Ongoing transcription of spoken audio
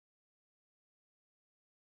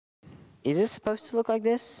Is this supposed to look like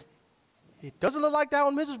this? It doesn't look like that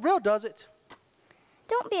when Mrs. Brill does it.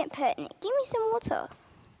 Don't be impertinent. Give me some water.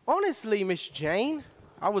 Honestly, Miss Jane,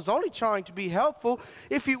 I was only trying to be helpful.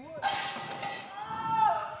 If you would.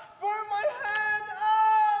 Burn my hand!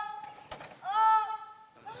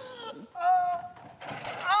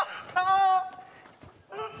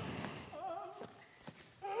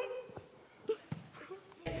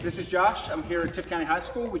 This is Josh. I'm here at Tift County High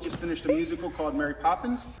School. We just finished a musical called Mary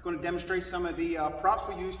Poppins. I'm going to demonstrate some of the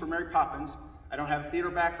props we use for Mary Poppins. I don't have a theater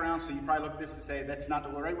background, so you probably look at this and say that's not the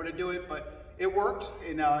right way to do it, but it worked,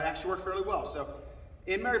 and it actually worked fairly well. So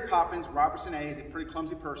in Mary Poppins, Robertson A is a pretty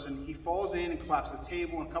clumsy person. He falls in and collapses the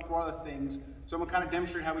table and a couple other things. So I'm going to kind of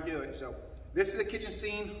demonstrate how we do it. So this is the kitchen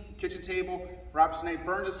scene, kitchen table. Robertson A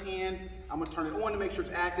burns his hand. I'm going to turn it on to make sure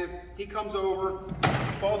it's active. He comes over,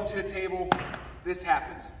 falls into the table. This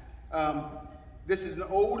happens. This is an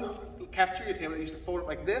old cafeteria table that used to fold it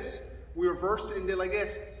like this. We reversed it and did like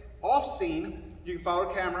this. Off scene, you can follow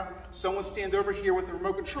the camera. Someone stands over here with the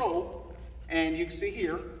remote control, and you can see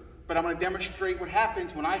here, but I'm going to demonstrate what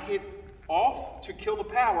happens when I hit off to kill the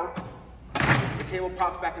power. The table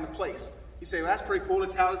pops back into place. You say, well, that's pretty cool.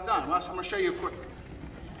 That's how it's done. Well, I'm going to show you quick.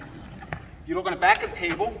 You look on the back of the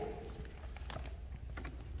table.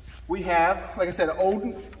 We have, like I said, an old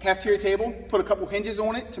cafeteria table. Put a couple hinges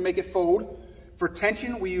on it to make it fold. For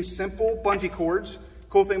tension, we use simple bungee cords.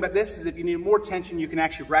 Cool thing about this is if you need more tension, you can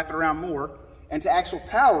actually wrap it around more. And to actually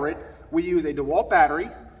power it, we use a DeWalt battery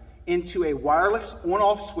into a wireless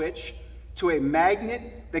on-off switch to a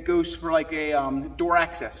magnet that goes for like a door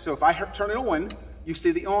access. So if I turn it on, you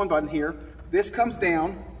see the on button here. This comes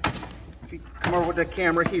down. If you come over with the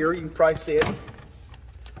camera here, you can probably see it.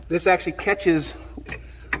 This actually catches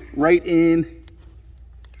right in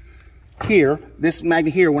here, this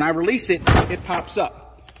magnet here. When I release it, it pops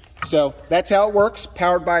up. So that's how it works,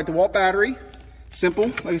 powered by a DeWalt battery. Simple.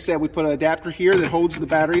 Like I said, we put an adapter here that holds the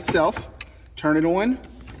battery itself. Turn it on,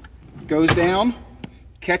 goes down,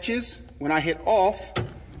 catches. When I hit off,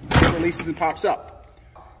 it releases and pops up.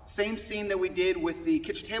 Same scene that we did with the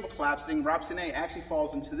kitchen table collapsing, Robertson A actually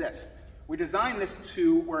falls into this. We designed this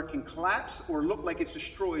to where it can collapse or look like it's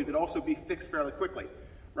destroyed, but also be fixed fairly quickly.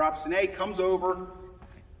 Robertson A comes over,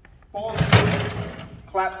 falls into it,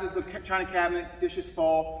 collapses the china cabinet, dishes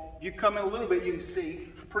fall. If you come in a little bit, you can see,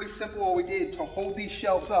 pretty simple. All we did to hold these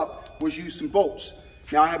shelves up was use some bolts.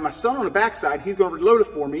 Now I have my son on the back side. He's going to reload it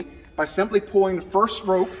for me by simply pulling the first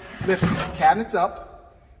rope, lifts cabinets up.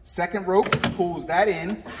 Second rope pulls that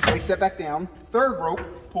in, place that back down. Third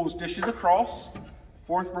rope pulls dishes across.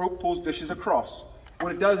 Fourth rope pulls dishes across.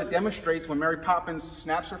 What it does, it demonstrates when Mary Poppins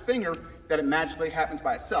snaps her finger that it magically happens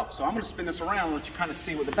by itself. So I'm going to spin this around and let you kind of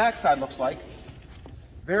see what the backside looks like.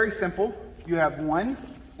 Very simple. You have one,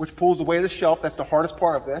 which pulls away the shelf. That's the hardest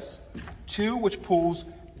part of this. Two, which pulls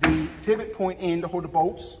the pivot point in to hold the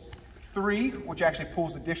bolts. Three, which actually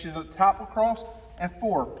pulls the dishes at the top across. And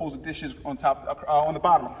four, pulls the dishes on top, on the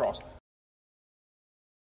bottom across.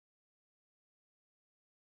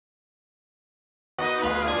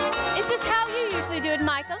 Is this how you usually do it,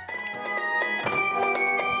 Michael?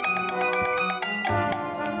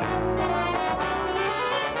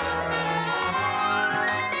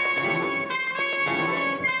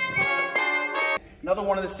 Another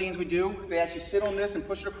one of the scenes we do, they actually sit on this and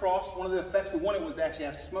push it across. One of the effects we wanted was to actually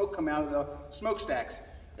have smoke come out of the smokestacks.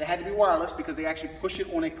 They had to be wireless because they actually push it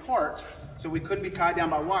on a cart, so we couldn't be tied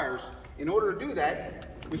down by wires. In order to do that,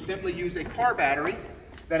 we simply use a car battery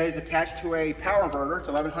that is attached to a power inverter. It's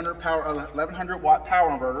 1100 watt power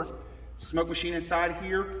inverter. Smoke machine inside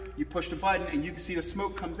here, you push the button and you can see the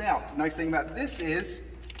smoke comes out. The nice thing about this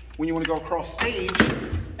is, when you want to go across stage,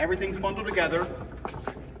 everything's bundled together.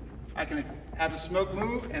 I can have the smoke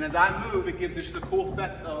move, and as I move, it gives this a cool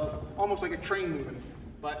effect of almost like a train moving.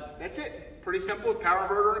 But that's it. Pretty simple, power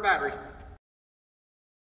inverter and a battery.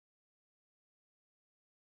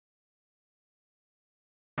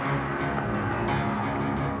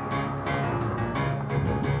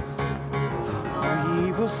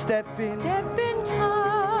 We will step in time.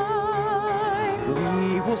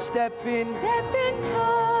 We will step in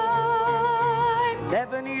time.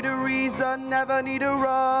 Never need a reason, never need a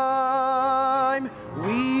rhyme.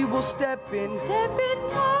 We will step in time.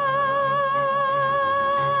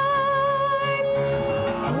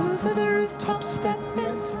 Over the rooftop, step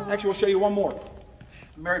in time. Actually, we'll show you one more.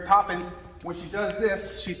 Mary Poppins, when she does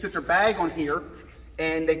this, she sits her bag on here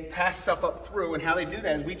and they pass stuff up through, and how they do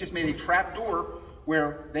that is we just made a trap door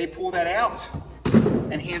where they pull that out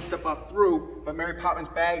and hand stuff up through, but Mary Poppins'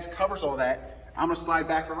 bags covers all that. I'm gonna slide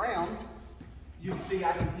back around. You can see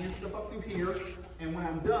I can hand stuff up through here, and when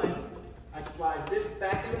I'm done, I slide this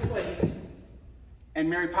back into place, and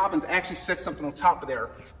Mary Poppins actually sets something on top of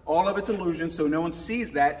there. All of it's illusion, so no one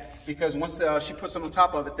sees that, because once she puts something on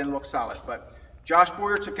top of it, then it looks solid. But Josh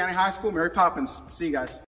Boyer, Chip County High School, Mary Poppins. See you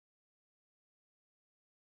guys.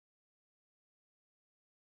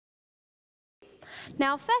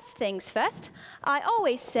 Now, first things first, I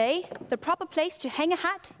always say the proper place to hang a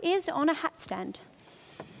hat is on a hat stand.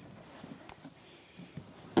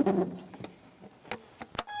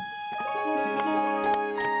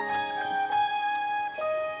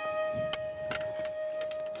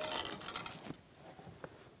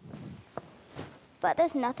 But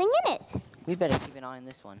there's nothing in it. We'd better keep an eye on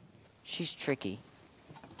this one. She's tricky.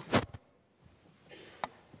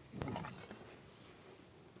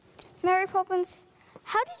 Mary Poppins,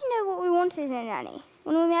 how did you know what we wanted in a nanny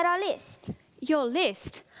when we made our list? Your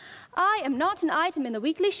list. I am not an item in the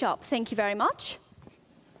weekly shop, thank you very much.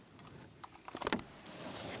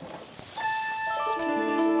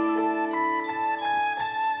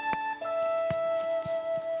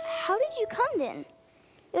 How did you come then?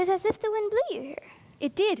 It was as if the wind blew you here.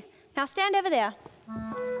 It did. Now stand over there.